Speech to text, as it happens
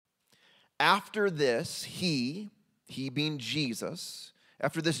After this, he being Jesus,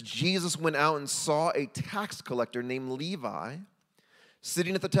 after this, Jesus went out and saw a tax collector named Levi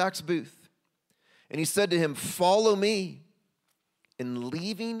sitting at the tax booth. And he said to him, "Follow me." And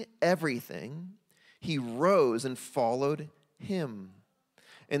leaving everything, he rose and followed him.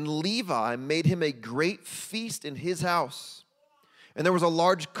 And Levi made him a great feast in his house. And there was a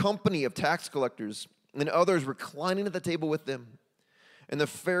large company of tax collectors and others reclining at the table with them. And the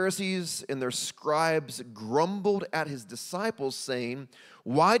Pharisees and their scribes grumbled at his disciples, saying,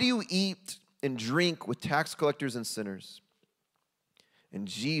 "Why do you eat and drink with tax collectors and sinners?" And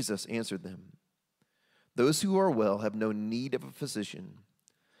Jesus answered them, "Those who are well have no need of a physician,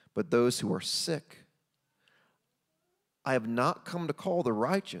 but those who are sick. I have not come to call the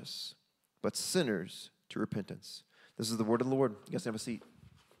righteous, but sinners to repentance." This is the word of the Lord. You guys can have a seat.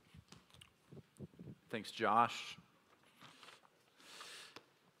 Thanks, Josh.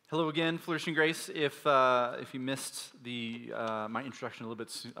 Hello again, Flourishing Grace. If you missed my introduction a little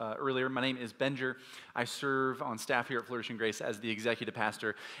bit earlier, my name is Benjer. I serve on staff here at Flourishing Grace as the executive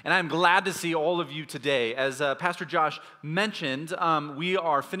pastor, and I'm glad to see all of you today. As Pastor Josh mentioned, we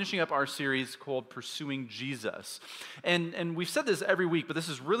are finishing up our series called Pursuing Jesus, and we've said this every week, but this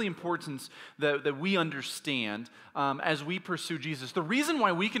is really important that we understand as we pursue Jesus. The reason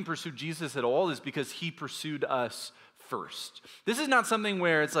why we can pursue Jesus at all is because he pursued us first. This is not something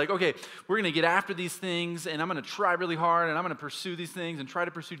where it's like, okay, we're going to get after these things and I'm going to try really hard and I'm going to pursue these things and try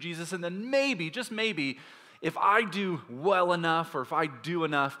to pursue Jesus, and then maybe, just maybe, if I do well enough or if I do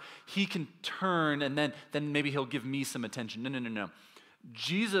enough, he can turn and then maybe he'll give me some attention. No.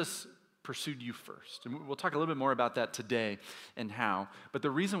 Jesus pursued you first. And we'll talk a little bit more about that today and how. But the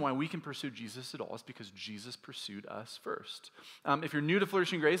reason why we can pursue Jesus at all is because Jesus pursued us first. If you're new to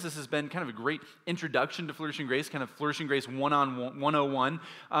Flourishing Grace, this has been kind of a great introduction to Flourishing Grace, kind of Flourishing Grace 101.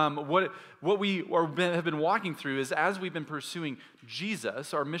 What we have been walking through is as we've been pursuing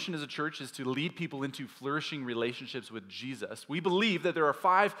Jesus, our mission as a church is to lead people into flourishing relationships with Jesus. We believe that there are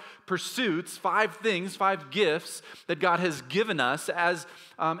 5 pursuits, 5 things, 5 gifts that God has given us as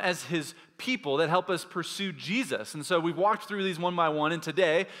his people that help us pursue Jesus. And so we've walked through these one by one, and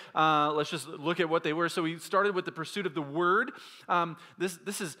today, let's just look at what they were. So we started with the pursuit of the Word.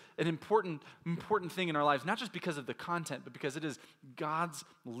 This is an important thing in our lives, not just because of the content, but because it is God's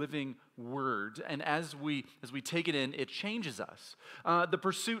living Word. And as we take it in, it changes us. The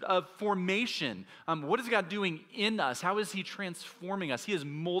pursuit of formation. What is God doing in us? How is he transforming us? He is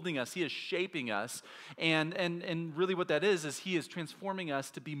molding us. He is shaping us. And really what that is he is transforming us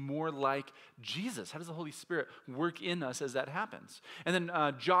to be more like Jesus. How does the Holy Spirit work in us as that happens? And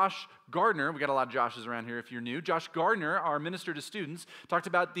then Josh Gardner, we got a lot of Joshes around here if you're new. Josh Gardner, our minister to students, talked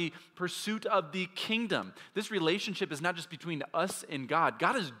about the pursuit of the kingdom. This relationship is not just between us and God.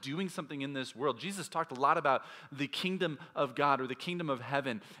 God is doing something in this world. Jesus talked a lot about the kingdom of God or the kingdom of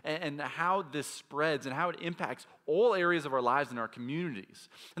heaven and how this spreads and how it impacts all areas of our lives and our communities.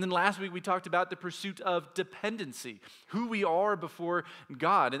 And then last week we talked about the pursuit of dependency, who we are before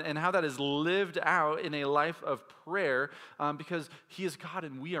God and how that is lived out in a life of prayer because he is God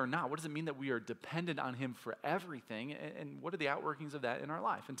and we are not. What does it mean that we are dependent on him for everything, and what are the outworkings of that in our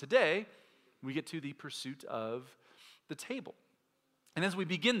life? And today we get to the pursuit of the table. And as we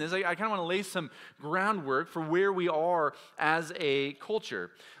begin this, I kind of want to lay some groundwork for where we are as a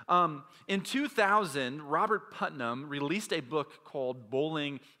culture. In 2000, Robert Putnam released a book called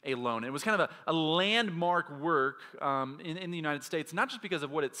Bowling Alone. It was kind of a landmark work in the United States, not just because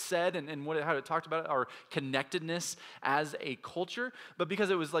of what it said and how it talked about our connectedness as a culture, but because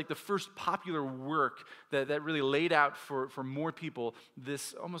it was like the first popular work that really laid out for more people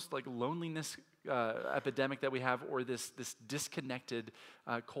this almost like loneliness epidemic that we have, or this disconnected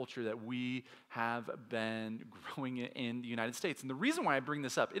culture that we have been growing in the United States. And the reason why I bring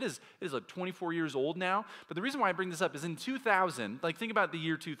this up, it is like 24 years old now, but the reason why I bring this up is in 2000, like think about the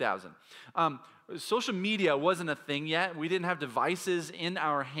year 2000. Social media wasn't a thing yet. We didn't have devices in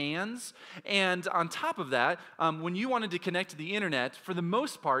our hands. And on top of that, when you wanted to connect to the internet, for the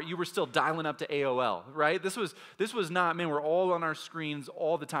most part, you were still dialing up to AOL, right? This was not, man, we're all on our screens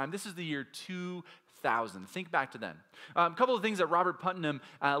all the time. This is the year 2000. Think back to then. A couple of things that Robert Putnam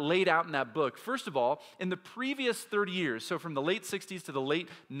laid out in that book. First of all, in the previous 30 years, so from the late 60s to the late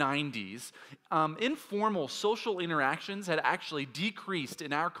 90s, informal social interactions had actually decreased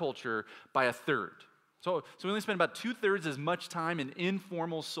in our culture by a third. So we only spend about 2/3 as much time in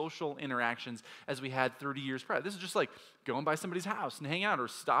informal social interactions as we had 30 years prior. This is just like going by somebody's house and hanging out or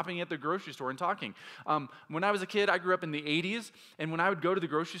stopping at the grocery store and talking. When I was a kid, I grew up in the 80s, and when I would go to the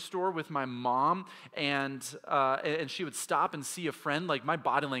grocery store with my mom and she would stop and see a friend, like my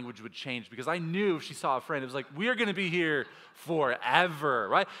body language would change because I knew if she saw a friend, it was like, we're going to be here forever,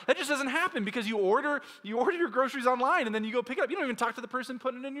 right? That just doesn't happen because you order your groceries online and then you go pick it up. You don't even talk to the person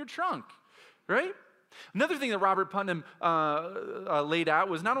putting it in your trunk, right? Another thing that Robert Putnam laid out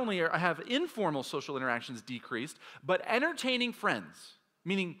was not only have informal social interactions decreased, but entertaining friends,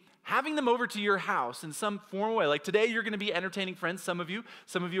 meaning having them over to your house in some formal way. Like today, you're going to be entertaining friends, some of you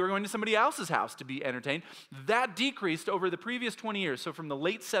are going to somebody else's house to be entertained. That decreased over the previous 20 years, so from the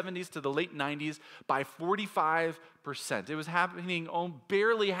late 70s to the late 90s by 45%. It was happening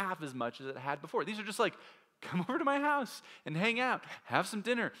barely half as much as it had before. These are just like, come over to my house and hang out, have some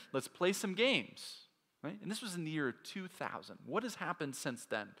dinner, let's play some games. Right? And this was in the year 2000. What has happened since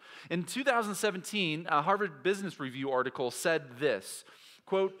then? In 2017, a Harvard Business Review article said this,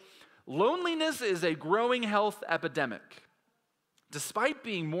 quote, "Loneliness is a growing health epidemic. Despite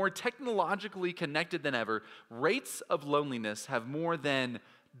being more technologically connected than ever, rates of loneliness have more than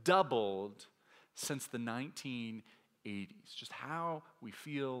doubled since the 1980s. Just how we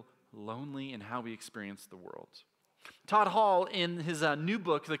feel lonely and how we experience the world." Todd Hall, in his new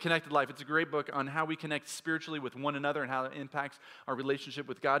book, The Connected Life, it's a great book on how we connect spiritually with one another and how it impacts our relationship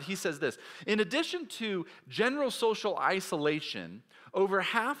with God. He says this, in addition to general social isolation, over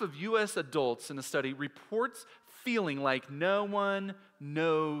half of U.S. adults in a study reports feeling like no one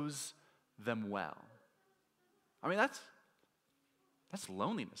knows them well. I mean, that's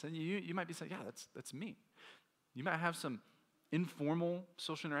loneliness. And you might be saying, yeah, that's me. You might have some informal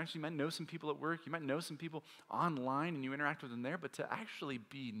social interaction. You might know some people at work. You might know some people online and you interact with them there, but to actually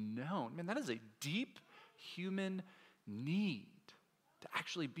be known, man, that is a deep human need to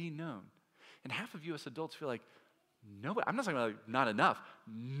actually be known. And half of U.S. adults feel like nobody, I'm not talking about like not enough,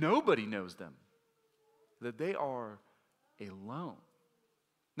 nobody knows them, that they are alone.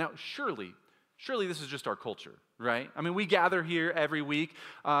 Now, surely this is just our culture, right? I mean, we gather here every week.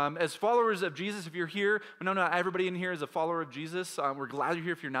 As followers of Jesus, if you're here, we know not everybody in here is a follower of Jesus. We're glad you're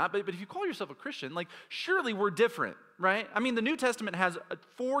here if you're not. But if you call yourself a Christian, like, surely we're different, right? I mean, the New Testament has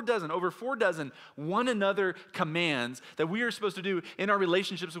over 4 dozen one another commands that we are supposed to do in our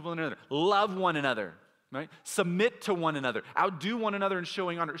relationships with one another. Love one another, right? Submit to one another. Outdo one another in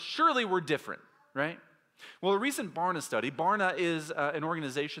showing honor. Surely we're different, right? Well, a recent Barna study, Barna is an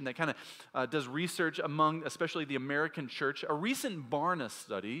organization that kind of does research among especially the American church. A recent Barna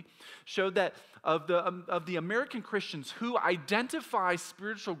study showed that of the American Christians who identify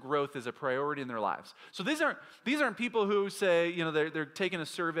spiritual growth as a priority in their lives. So these aren't people who say, they're taking a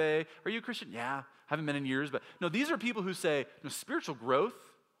survey. Are you a Christian? Yeah, haven't been in years. But no, these are people who say, spiritual growth,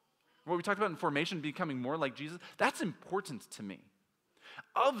 what we talked about in formation, becoming more like Jesus, that's important to me.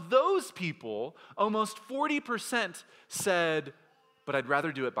 Of those people, almost 40% said, but I'd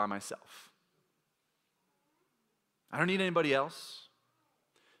rather do it by myself. I don't need anybody else.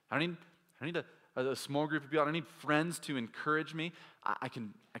 I don't need a small group of people. I don't need friends to encourage me. I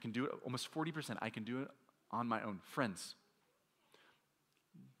can do it, almost 40%. I can do it on my own. Friends,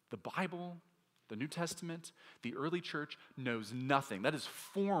 the Bible, the New Testament, the early church knows nothing. That is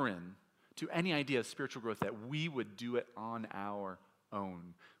foreign to any idea of spiritual growth, that we would do it on our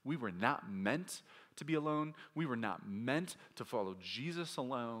own. We were not meant to be alone. We were not meant to follow Jesus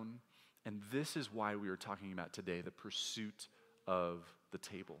alone. And this is why we are talking about today the pursuit of the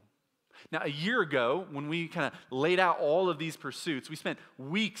table. Now, a year ago, when we kind of laid out all of these pursuits, we spent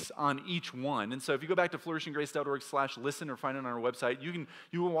weeks on each one. And so if you go back to flourishinggrace.org/listen or find it on our website,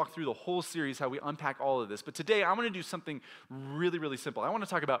 you will walk through the whole series, how we unpack all of this. But today, I want to do something really, really simple. I want to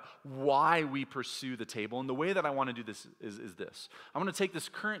talk about why we pursue the table. And the way that I want to do this is this. I want to take this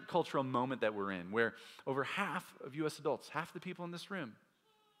current cultural moment that we're in, where over half of U.S. adults, half the people in this room,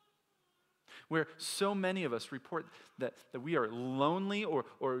 where so many of us report that we are lonely or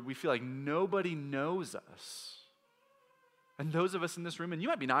we feel like nobody knows us. And those of us in this room, and you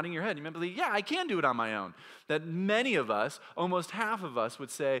might be nodding your head, you might believe, yeah, I can do it on my own. That many of us, almost half of us would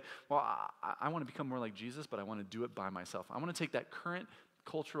say, well, I want to become more like Jesus, but I want to do it by myself. I want to take that current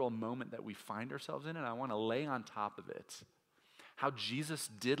cultural moment that we find ourselves in, and I want to lay on top of it how Jesus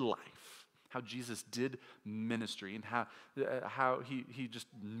did life how Jesus did ministry and how he just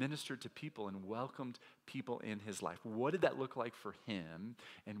ministered to people and welcomed people in his life. What did that look like for him,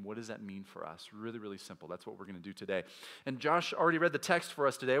 and what does that mean for us? Really, really simple. That's what we're going to do today. And Josh already read the text for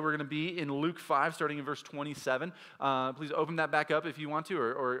us today. We're going to be in Luke 5, starting in verse 27. Please open that back up if you want to,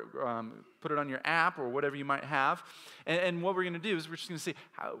 or put it on your app or whatever you might have. And what we're going to do is we're just going to see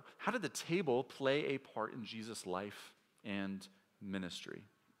how did the table play a part in Jesus' life and ministry.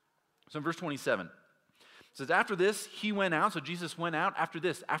 So in verse 27, it says, after this, he went out. So Jesus went out after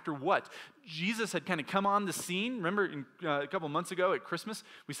this. After what? Jesus had kind of come on the scene. Remember a couple months ago at Christmas,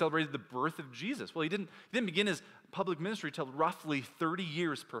 we celebrated the birth of Jesus. Well, he didn't begin his public ministry until roughly 30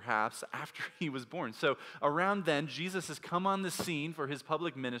 years, perhaps, after he was born. So around then, Jesus has come on the scene for his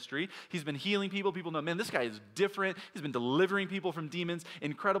public ministry. He's been healing people. People know, man, this guy is different. He's been delivering people from demons,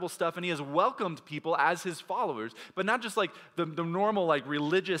 incredible stuff, and he has welcomed people as his followers, but not just like the normal, like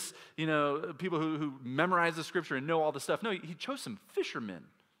religious, people who memorize the scripture and know all the stuff. No, he chose some fishermen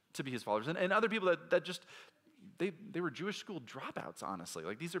to be his followers, and other people that just, they were Jewish school dropouts, honestly.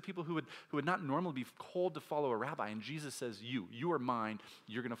 Like, these are people who would not normally be called to follow a rabbi, and Jesus says, you are mine,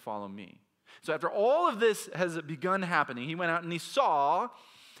 you're going to follow me. So after all of this has begun happening, he went out and he saw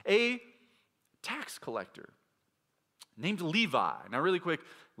a tax collector named Levi. Now, really quick,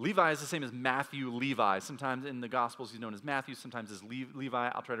 Levi is the same as Matthew Levi. Sometimes in the Gospels he's known as Matthew, sometimes as Levi.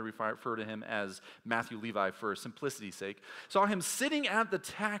 I'll try to refer to him as Matthew Levi for simplicity's sake. Saw him sitting at the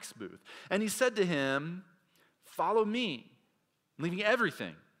tax booth, and he said to him, follow me, leaving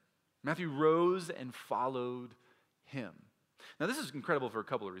everything. Matthew rose and followed him. Now, this is incredible for a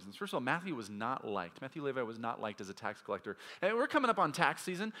couple of reasons. First of all, Matthew Levi was not liked as a tax collector. And we're coming up on tax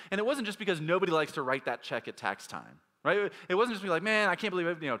season, and it wasn't just because nobody likes to write that check at tax time, right? It wasn't just like, man, I can't believe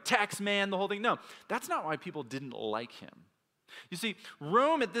it, tax man, the whole thing. No, that's not why people didn't like him. You see,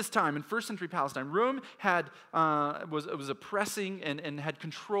 Rome at this time, in first century Palestine, Rome was oppressing and had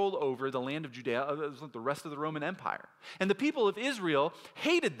control over the land of Judea, the rest of the Roman Empire. And the people of Israel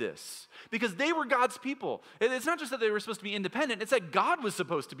hated this because they were God's people. It's not just that they were supposed to be independent, it's that God was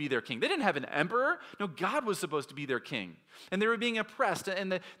supposed to be their king. They didn't have an emperor. No, God was supposed to be their king. And they were being oppressed, and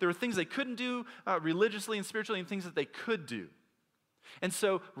there were things they couldn't do religiously and spiritually, and things that they could do. And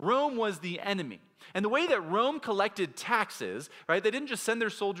so Rome was the enemy. And the way that Rome collected taxes, right, they didn't just send their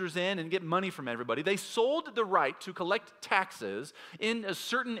soldiers in and get money from everybody. They sold the right to collect taxes in a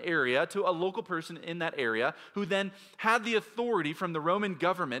certain area to a local person in that area who then had the authority from the Roman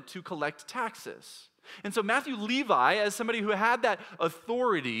government to collect taxes. And so Matthew Levi, as somebody who had that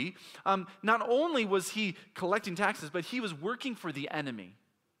authority, not only was he collecting taxes, but he was working for the enemy.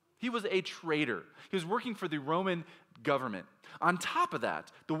 He was a traitor. He was working for the Roman government. On top of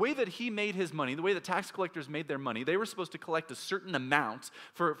that, the way that he made his money, the way that tax collectors made their money, they were supposed to collect a certain amount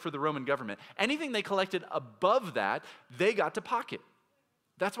for the Roman government. Anything they collected above that, they got to pocket.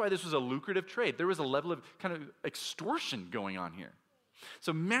 That's why this was a lucrative trade. There was a level of kind of extortion going on here.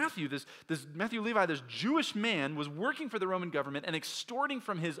 So Matthew Levi, this Jewish man, was working for the Roman government and extorting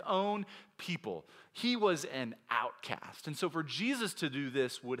from his own people. He was an outcast. And so for Jesus to do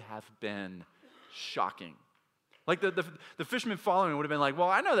this would have been shocking. Like the fishermen following would have been like, well,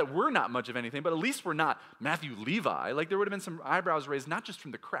 I know that we're not much of anything, but at least we're not Matthew Levi. Like, there would have been some eyebrows raised, not just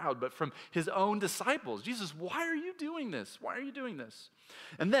from the crowd, but from his own disciples. Jesus, why are you doing this? Why are you doing this?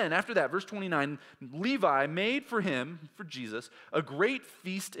 And then after that, verse 29, Levi made for Jesus, a great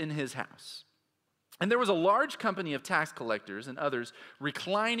feast in his house. And there was a large company of tax collectors and others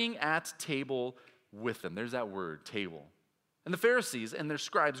reclining at table with them. There's that word, table. And the Pharisees and their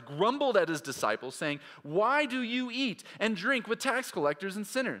scribes grumbled at his disciples, saying, why do you eat and drink with tax collectors and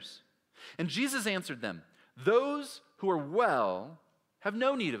sinners? And Jesus answered them, those who are well have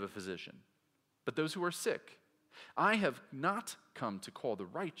no need of a physician, but those who are sick. I have not come to call the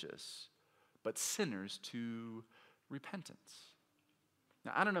righteous, but sinners to repentance.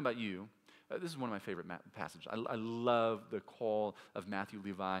 Now, I don't know about you. This is one of my favorite passages. I love the call of Matthew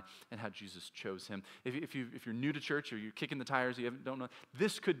Levi and how Jesus chose him. If you're new to church or you're kicking the tires, don't know,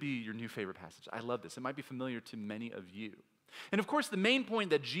 this could be your new favorite passage. I love this. It might be familiar to many of you. And of course, the main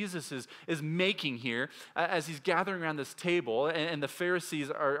point that Jesus is making here, as he's gathering around this table, and the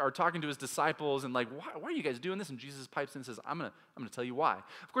Pharisees are talking to his disciples and like, why are you guys doing this? And Jesus pipes in and says, I'm gonna tell you why.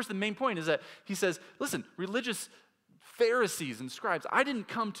 Of course, the main point is that he says, listen, religious Pharisees and scribes, I didn't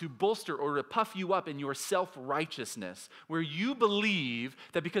come to bolster or to puff you up in your self-righteousness, where you believe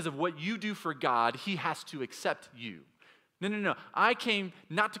that because of what you do for God, he has to accept you. No, no, no. I came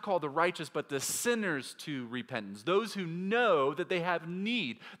not to call the righteous, but the sinners to repentance. Those who know that they have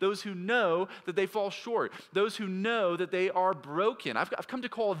need. Those who know that they fall short. Those who know that they are broken. I've come to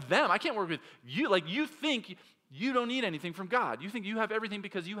call them. I can't work with you. Like you think you don't need anything from God. You think you have everything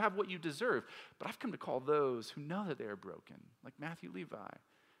because you have what you deserve. But I've come to call those who know that they are broken, like Matthew Levi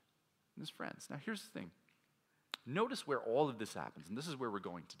and his friends. Now here's the thing. Notice where all of this happens, and this is where we're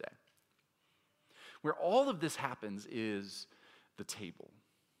going today. Where all of this happens is the table.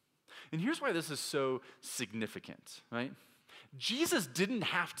 And here's why this is so significant, right? Jesus didn't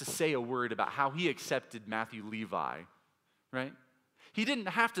have to say a word about how he accepted Matthew Levi, right? He didn't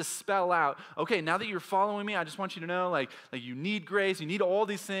have to spell out, okay, now that you're following me, I just want you to know, like you need grace, you need all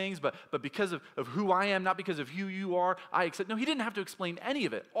these things, but because of who I am, not because of who you are, I accept. No, he didn't have to explain any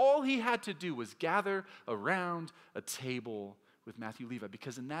of it. All he had to do was gather around a table with Matthew Levi,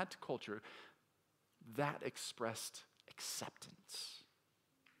 because in that culture, that expressed acceptance.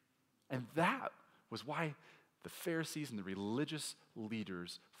 And that was why the Pharisees and the religious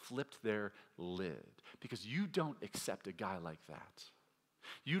leaders flipped their lid. Because you don't accept a guy like that.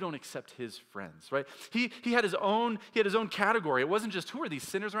 You don't accept his friends, right? He had his own category. It wasn't just who are these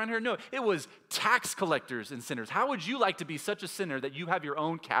sinners around here? No, it was tax collectors and sinners. How would you like to be such a sinner that you have your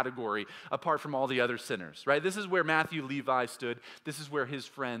own category apart from all the other sinners, right? This is where Matthew Levi stood. This is where his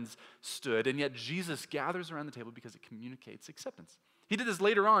friends stood. And yet Jesus gathers around the table because it communicates acceptance. He did this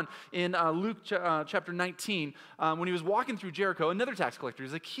later on in Luke chapter 19 when he was walking through Jericho. Another tax collector,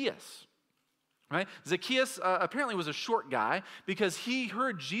 Zacchaeus. Right? Zacchaeus apparently was a short guy because he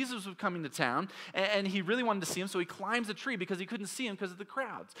heard Jesus was coming to town and he really wanted to see him, so he climbs a tree because he couldn't see him because of the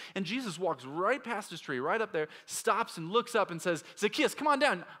crowds. And Jesus walks right past his tree, right up there, stops and looks up and says, Zacchaeus, come on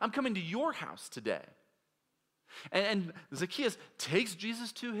down. I'm coming to your house today. And Zacchaeus takes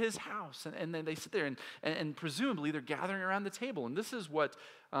Jesus to his house, and then they sit there, and presumably they're gathering around the table. And this is what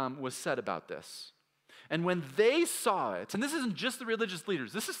was said about this. And when they saw it, and this isn't just the religious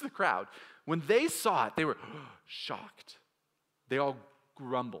leaders, this is the crowd. When they saw it, they were shocked. They all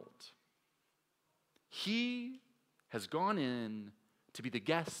grumbled. He has gone in to be the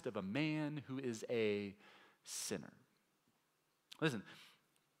guest of a man who is a sinner. Listen,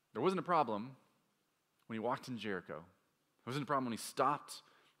 there wasn't a problem when he walked in Jericho. There wasn't a problem when he stopped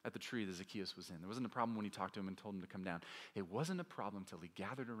at the tree that Zacchaeus was in. There wasn't a problem when he talked to him and told him to come down. It wasn't a problem until he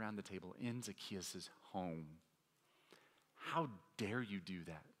gathered around the table in Zacchaeus' home. How dare you do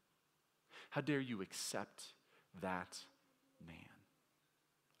that? How dare you accept that man?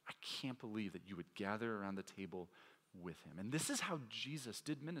 I can't believe that you would gather around the table with him. And this is how Jesus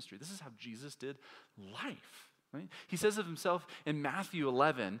did ministry. This is how Jesus did life. Right? He says of himself in Matthew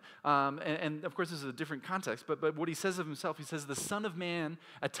 11, and of course this is a different context, but what he says of himself, he says the Son of Man,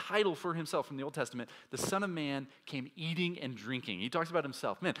 a title for himself from the Old Testament, the Son of Man came eating and drinking. He talks about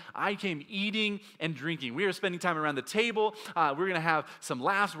himself. Man, I came eating and drinking. We are spending time around the table. We're going to have some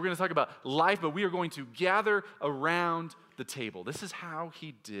laughs. We're going to talk about life, but we are going to gather around the table. This is how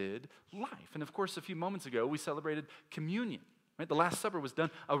he did life. And of course, a few moments ago, we celebrated communion. Right? The Last Supper was done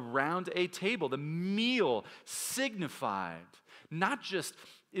around a table. The meal signified not just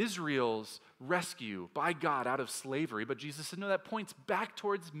Israel's rescue by God out of slavery, but Jesus said, no, that points back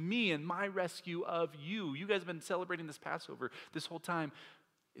towards me and my rescue of you. You guys have been celebrating this Passover this whole time.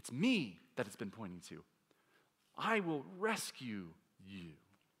 It's me that it's been pointing to. I will rescue you.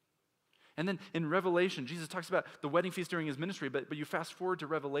 And then in Revelation, Jesus talks about the wedding feast during his ministry, but you fast forward to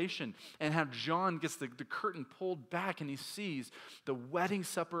Revelation and how John gets the curtain pulled back and he sees the wedding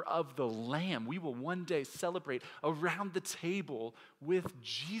supper of the Lamb. We will one day celebrate around the table with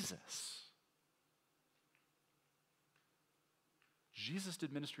Jesus. Jesus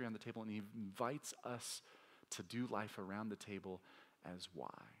did ministry around the table and he invites us to do life around the table as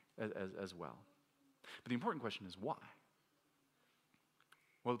well. But the important question is why?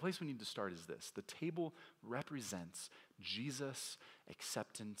 Well, the place we need to start is this. The table represents Jesus'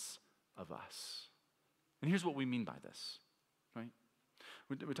 acceptance of us. And here's what we mean by this, right?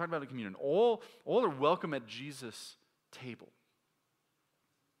 We talked about the communion. All are welcome at Jesus' table.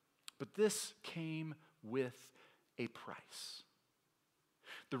 But this came with a price.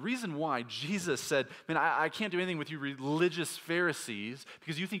 The reason why Jesus said, man, I can't do anything with you religious Pharisees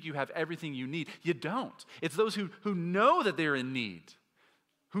because you think you have everything you need. You don't. It's those who know that they're in need,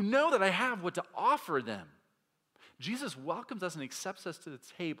 who know that I have what to offer them. Jesus welcomes us and accepts us to the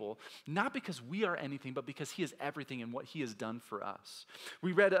table, not because we are anything, but because he is everything and what he has done for us.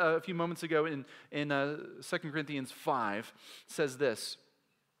 We read a few moments ago in 2 Corinthians 5, says this,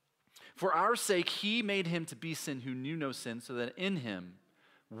 for our sake he made him to be sin who knew no sin, so that in him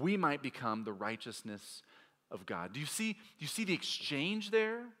we might become the righteousness of God. Do you see the exchange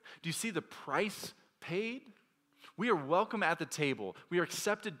there? Do you see the price paid? We are welcome at the table. We are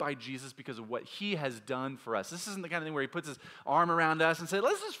accepted by Jesus because of what he has done for us. This isn't the kind of thing where he puts his arm around us and says,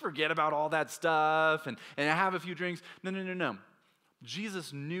 let's just forget about all that stuff and have a few drinks. No.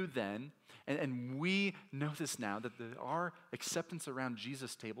 Jesus knew then, and we know this now, that our acceptance around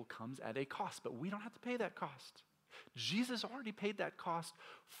Jesus' table comes at a cost, but we don't have to pay that cost. Jesus already paid that cost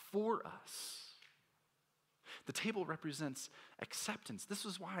for us. The table represents acceptance. This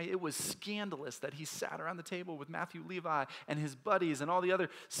is why it was scandalous that he sat around the table with Matthew, Levi, and his buddies and all the other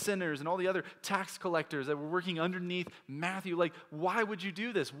sinners and all the other tax collectors that were working underneath Matthew. Like, why would you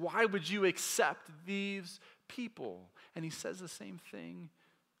do this? Why would you accept these people? And he says the same thing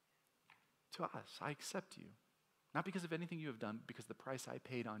to us. I accept you. Not because of anything you have done, but because of the price I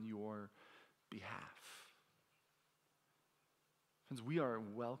paid on your behalf. Friends, we are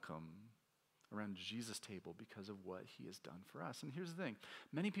welcome around Jesus' table because of what he has done for us. And here's the thing.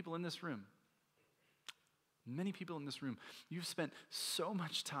 Many people in this room, you've spent so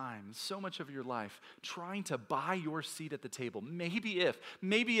much time, so much of your life trying to buy your seat at the table. Maybe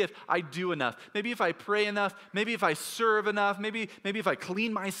if I do enough, maybe if I pray enough, maybe if I serve enough, maybe if I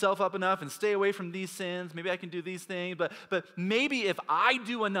clean myself up enough and stay away from these sins, maybe I can do these things, but maybe if I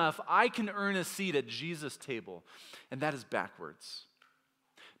do enough, I can earn a seat at Jesus' table. And that is backwards.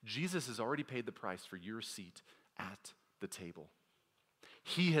 Jesus has already paid the price for your seat at the table.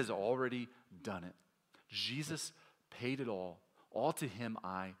 He has already done it. Jesus paid it all. All to him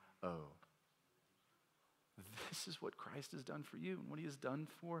I owe. This is what Christ has done for you and what he has done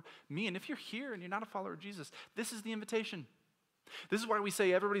for me. And if you're here and you're not a follower of Jesus, this is the invitation. This is why we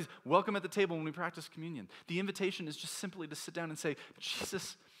say everybody's welcome at the table when we practice communion. The invitation is just simply to sit down and say,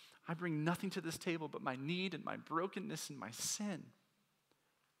 Jesus, I bring nothing to this table but my need and my brokenness and my sin.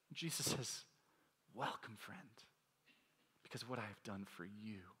 Jesus says, welcome, friend, because of what I have done for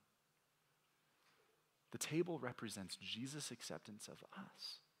you. The table represents Jesus' acceptance of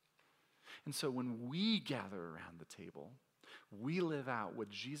us. And so when we gather around the table, we live out what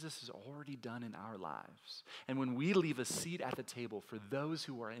Jesus has already done in our lives. And when we leave a seat at the table for those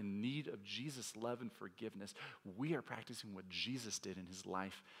who are in need of Jesus' love and forgiveness, we are practicing what Jesus did in his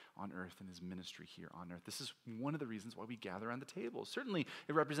life on earth and his ministry here on earth. This is one of the reasons why we gather around the table. Certainly,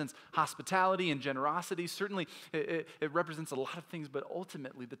 it represents hospitality and generosity. Certainly, it represents a lot of things, but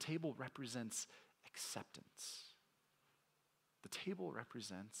ultimately, the table represents acceptance. The table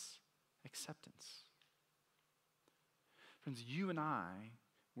represents acceptance. Friends, you and I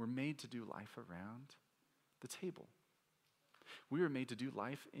were made to do life around the table. We were made to do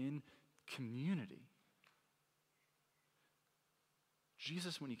life in community.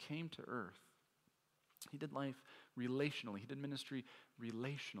 Jesus, when he came to earth, he did life relationally. He did ministry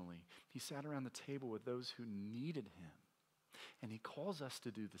relationally. He sat around the table with those who needed him. And he calls us to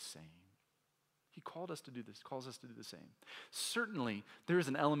do the same. He calls us to do the same. Certainly, there is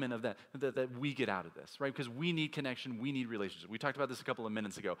an element of that we get out of this, right? Because we need connection, we need relationship. We talked about this a couple of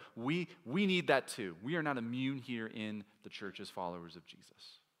minutes ago. We need that too. We are not immune here in the church as followers of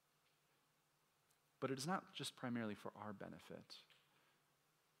Jesus. But it is not just primarily for our benefit,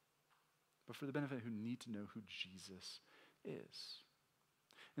 but for the benefit who need to know who Jesus is.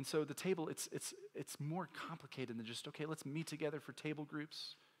 And so the table, it's more complicated than just, okay, let's meet together for table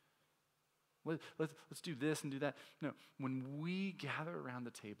groups. Let's do this and do that. No, when we gather around the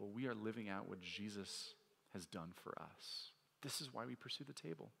table, we are living out what Jesus has done for us. This is why we pursue the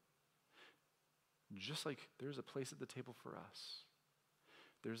table. Just like there's a place at the table for us,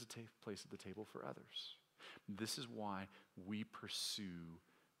 there's a place at the table for others. This is why we pursue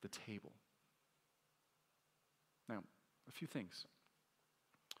the table. Now, a few things.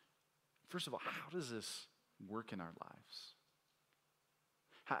 First of all, how does this work in our lives?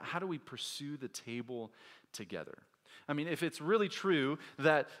 How do we pursue the table together? I mean, if it's really true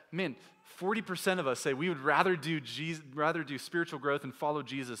that, 40% of us say we would rather do spiritual growth and follow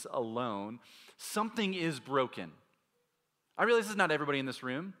Jesus alone, something is broken. I realize this is not everybody in this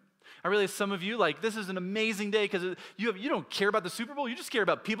room. I realize some of you, this is an amazing day because you don't care about the Super Bowl. You just care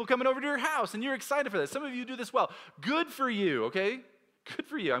about people coming over to your house, and you're excited for that. Some of you do this well. Good for you, okay? Good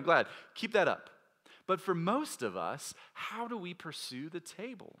for you. I'm glad. Keep that up. But for most of us, how do we pursue the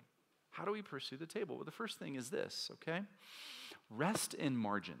table? How do we pursue the table? Well, the first thing is this, okay? Rest in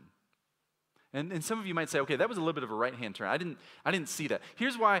margin. And some of you might say, okay, that was a little bit of a right-hand turn. I didn't see that.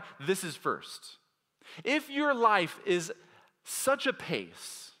 Here's why this is first. If your life is such a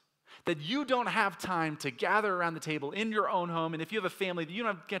pace that you don't have time to gather around the table in your own home, and if you have a family, that you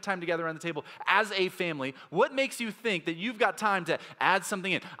don't have time to gather around the table as a family, what makes you think that you've got time to add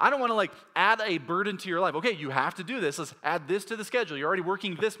something in? I don't want to add a burden to your life. Okay, you have to do this. Let's add this to the schedule. You're already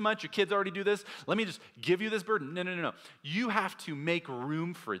working this much. Your kids already do this. Let me just give you this burden. No. You have to make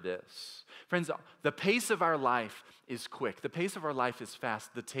room for this. Friends, the pace of our life is quick. The pace of our life is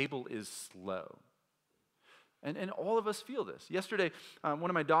fast. The table is slow. And all of us feel this. Yesterday, one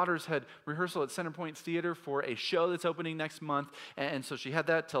of my daughters had rehearsal at Centerpoint Theater for a show that's opening next month. And so she had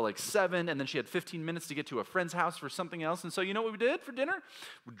that till 7, and then she had 15 minutes to get to a friend's house for something else. And so you know what we did for dinner?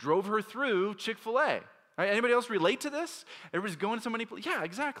 We drove her through Chick-fil-A. Right? Anybody else relate to this? Everybody's going to so many places. Yeah,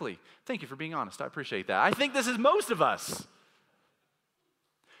 exactly. Thank you for being honest. I appreciate that. I think this is most of us.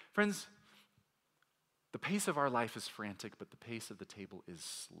 Friends, the pace of our life is frantic, but the pace of the table is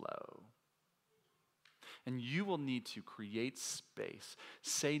slow. And you will need to create space.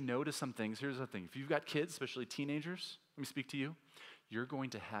 Say no to some things. Here's the thing. If you've got kids, especially teenagers, let me speak to you. You're going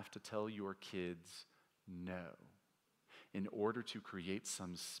to have to tell your kids no in order to create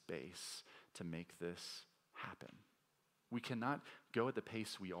some space to make this happen. We cannot go at the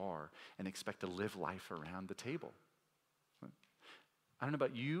pace we are and expect to live life around the table. I don't know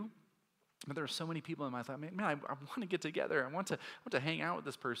about you, but there are so many people in my thought, man, I want to get together. I want to hang out with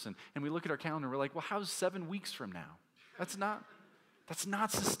this person. And we look at our calendar, we're like, well, how's 7 weeks from now? That's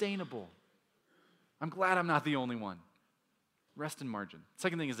not sustainable. I'm glad I'm not the only one. Rest in margin.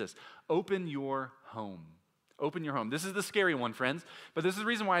 Second thing is this: open your home. Open your home. This is the scary one, friends. But this is the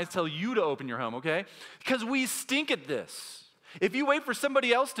reason why I tell you to open your home, okay? Because we stink at this. If you wait for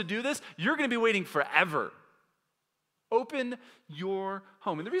somebody else to do this, you're going to be waiting forever. Open your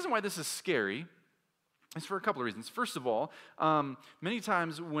home. And the reason why this is scary is for a couple of reasons. First of all, many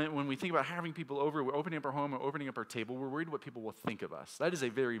times when we think about having people over, we're opening up our home or opening up our table, we're worried what people will think of us. That is a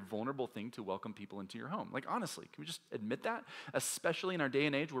very vulnerable thing to welcome people into your home. Honestly, can we just admit that? Especially in our day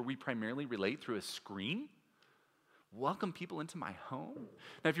and age where we primarily relate through a screen. Welcome people into my home?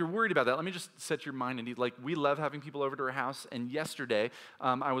 Now, if you're worried about that, let me just set your mind indeed. We love having people over to our house, and yesterday,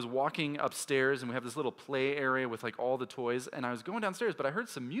 I was walking upstairs, and we have this little play area with all the toys, and I was going downstairs, but I heard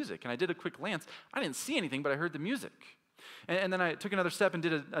some music, and I did a quick glance. I didn't see anything, but I heard the music. And then I took another step and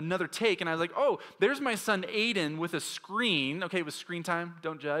did another take, and I was like, oh, there's my son Aiden with a screen. Okay, it was screen time,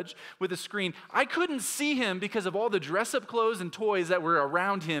 don't judge. With a screen. I couldn't see him because of all the dress-up clothes and toys that were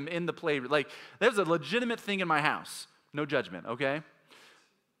around him in the play. There's a legitimate thing in my house. No judgment, okay?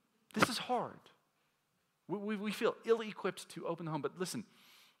 This is hard. We feel ill-equipped to open the home, but listen,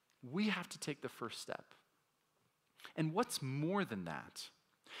 we have to take the first step. And what's more than that?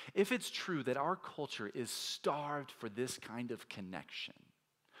 If it's true that our culture is starved for this kind of connection,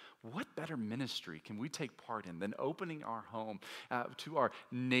 what better ministry can we take part in than opening our home to our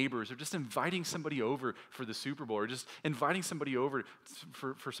neighbors, or just inviting somebody over for the Super Bowl, or just inviting somebody over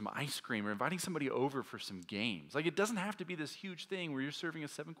for some ice cream, or inviting somebody over for some games? It doesn't have to be this huge thing where you're serving a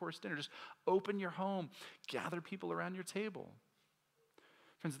 7-course dinner. Just open your home, gather people around your table.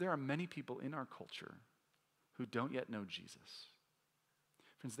 Friends, there are many people in our culture who don't yet know Jesus.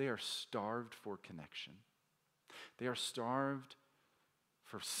 Friends, they are starved for connection. They are starved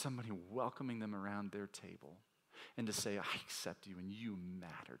for somebody welcoming them around their table and to say, I accept you and you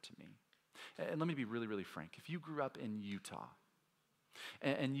matter to me. And let me be really, really frank. If you grew up in Utah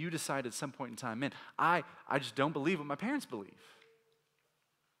and you decide at some point in time, man, I just don't believe what my parents believe.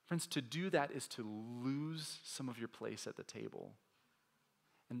 Friends, to do that is to lose some of your place at the table.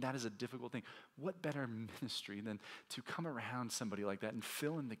 And that is a difficult thing. What better ministry than to come around somebody like that and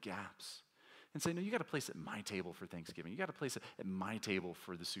fill in the gaps and say, no, you got a place at my table for Thanksgiving. You got a place at my table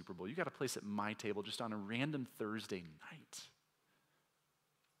for the Super Bowl. You got a place at my table just on a random Thursday night.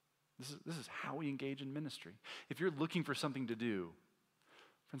 This is how we engage in ministry. If you're looking for something to do,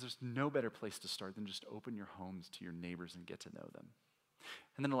 friends, there's no better place to start than just open your homes to your neighbors and get to know them.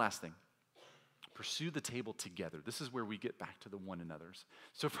 And then the last thing. Pursue the table together. This is where we get back to the one another's.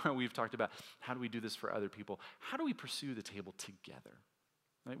 So far we've talked about how do we do this for other people. How do we pursue the table together?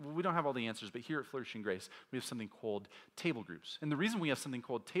 Right? Well, we don't have all the answers, but here at Flourishing Grace, we have something called table groups. And the reason we have something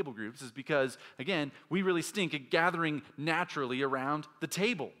called table groups is because, again, we really stink at gathering naturally around the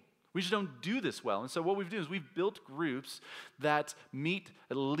table. We just don't do this well. And so what we've done is we've built groups that meet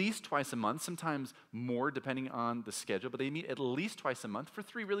at least twice a month, sometimes more depending on the schedule, but they meet at least twice a month for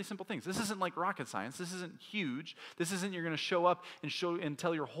 3 really simple things. This isn't like rocket science. This isn't huge. This isn't you're going to show up and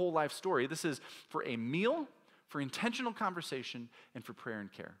tell your whole life story. This is for a meal, for intentional conversation, and for prayer and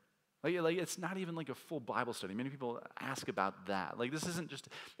care. It's not even like a full Bible study. Many people ask about that. This isn't just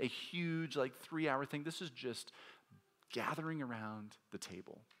a huge 3-hour thing. This is just gathering around the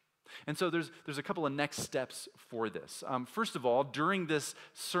table. And so there's a couple of next steps for this. First of all, during this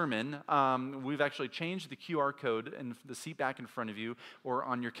sermon, we've actually changed the QR code in the seat back in front of you or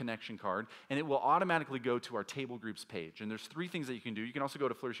on your connection card, and it will automatically go to our table groups page. And there's 3 things that you can do. You can also go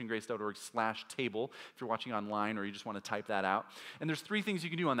to flourishinggrace.org/table if you're watching online or you just want to type that out. And there's 3 things you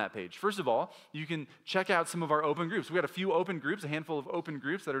can do on that page. First of all, you can check out some of our open groups. We got a few open groups, a handful of open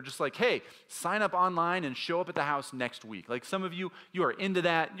groups that are just like, hey, sign up online and show up at the house next week. Like some of you are into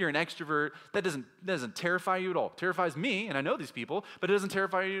that. You're an extrovert. That doesn't terrify you at all. It terrifies me, and I know these people, but it doesn't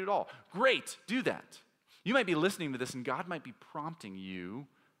terrify you at all. Great, do that. You might be listening to this, and God might be prompting you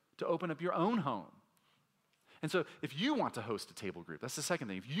to open up your own home. And so if you want to host a table group, that's the second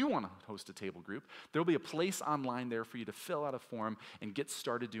thing. If you want to host a table group, there'll be a place online there for you to fill out a form and get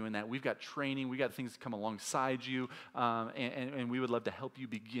started doing that. We've got training. We've got things to come alongside you, and we would love to help you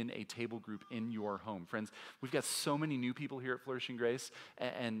begin a table group in your home. Friends, we've got so many new people here at Flourishing Grace,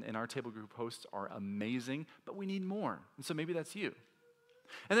 and our table group hosts are amazing, but we need more. And so maybe that's you.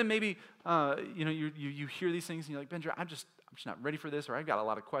 And then maybe you hear these things and you're like, Benjer, I'm just not ready for this, or I've got a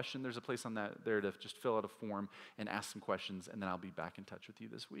lot of questions. There's a place on that there to just fill out a form and ask some questions, and then I'll be back in touch with you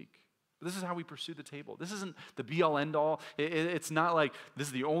this week. But this is how we pursue the table. This isn't the be-all, end-all. It's not like this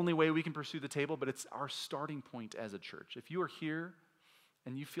is the only way we can pursue the table, but it's our starting point as a church. If you are here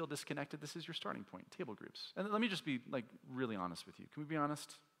and you feel disconnected, this is your starting point, table groups. And let me just be like really honest with you. Can we be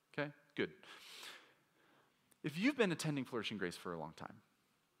honest? Okay, good. If you've been attending Flourishing Grace for a long time,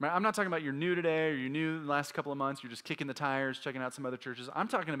 right? I'm not talking about you're new today or you're new in the last couple of months, you're just kicking the tires, checking out some other churches. I'm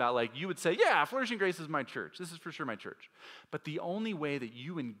talking about like you would say, yeah, Flourishing Grace is my church. This is for sure my church. But the only way that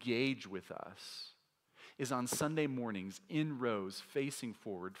you engage with us is on Sunday mornings in rows facing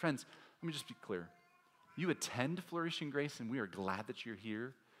forward. Friends, let me just be clear. You attend Flourishing Grace and we are glad that you're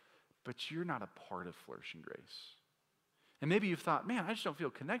here, but you're not a part of Flourishing Grace. And maybe you've thought, man, I just don't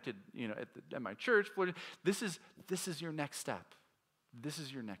feel connected, at my church. This is your next step. This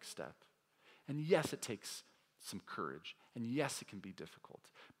is your next step. And yes, it takes some courage. And yes, it can be difficult.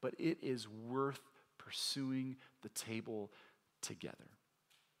 But it is worth pursuing the table together.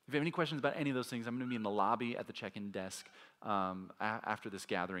 If you have any questions about any of those things, I'm going to be in the lobby at the check-in desk after this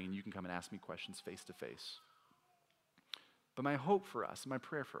gathering, and you can come and ask me questions face to face. But my hope for us, my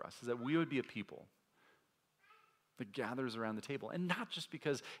prayer for us, is that we would be a people that gathers around the table. And not just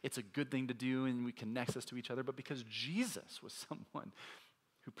because it's a good thing to do and we connect us to each other, but because Jesus was someone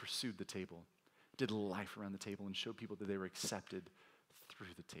who pursued the table, did life around the table, and showed people that they were accepted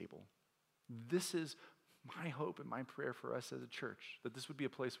through the table. This is my hope and my prayer for us as a church, that this would be a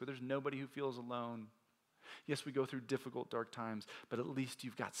place where there's nobody who feels alone. Yes, we go through difficult, dark times, but at least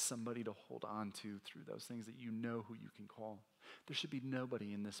you've got somebody to hold on to through those things, that you know who you can call. There should be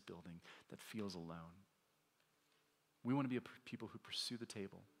nobody in this building that feels alone. We want to be a people who pursue the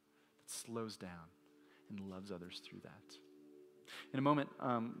table, that slows down and loves others through that. In a moment,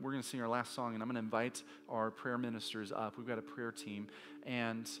 we're going to sing our last song, and I'm going to invite our prayer ministers up. We've got a prayer team,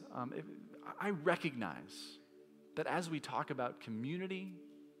 and I recognize that as we talk about community,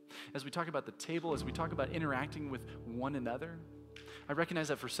 as we talk about the table, as we talk about interacting with one another, I recognize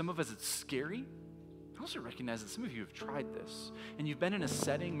that for some of us it's scary. I also recognize that some of you have tried this, and you've been in a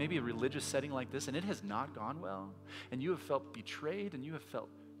setting, maybe a religious setting like this, and it has not gone well, and you have felt betrayed, and you have felt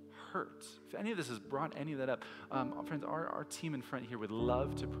hurt. If any of this has brought any of that up, friends, our team in front here would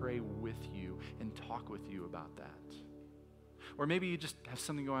love to pray with you and talk with you about that. Or maybe you just have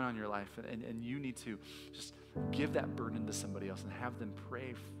something going on in your life, and you need to just give that burden to somebody else and have them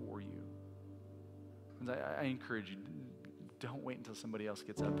pray for you. And I encourage you, don't wait until somebody else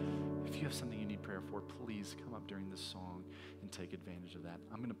gets up. If you have something you need prayer for, please come up during this song and take advantage of that.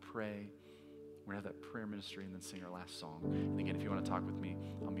 I'm going to pray. We're going to have that prayer ministry and then sing our last song. And again, if you want to talk with me,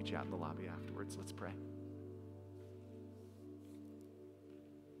 I'll meet you out in the lobby afterwards. Let's pray.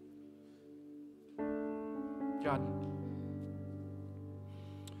 God,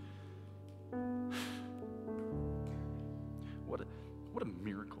 what a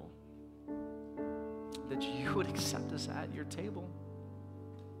miracle that you would accept us at your table.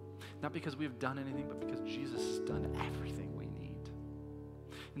 Not because we have done anything, but because Jesus has done everything we need.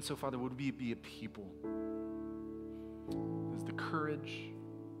 And so, Father, would we be a people who has the courage,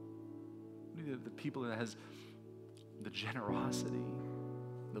 the people that has the generosity,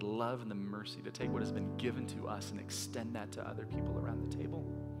 the love and the mercy to take what has been given to us and extend that to other people around the table.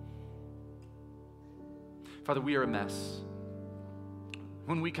 Father, we are a mess.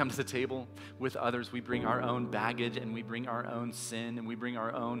 When we come to the table with others, we bring our own baggage and we bring our own sin and we bring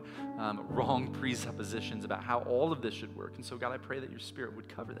our own wrong presuppositions about how all of this should work. And so, God, I pray that your Spirit would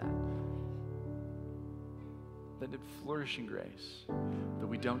cover that. that at Flourishing Grace, that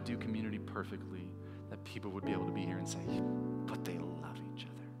we don't do community perfectly, that people would be able to be here and say, but they love each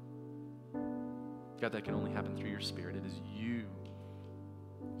other. God, that can only happen through your Spirit. It is you.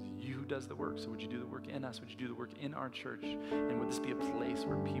 It's you who does the work. So would you do the work in us? Would you do the work in our church? And would this be a place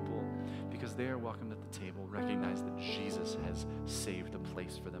where people, because they are welcomed at the table, recognize that Jesus has saved a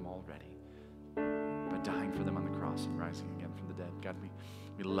place for them already by dying for them on the cross and rising again from the dead. God,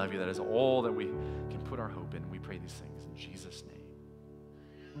 we love you. That is all that we can put our hope in. We pray these things in Jesus' name.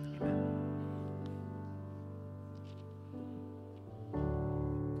 Amen.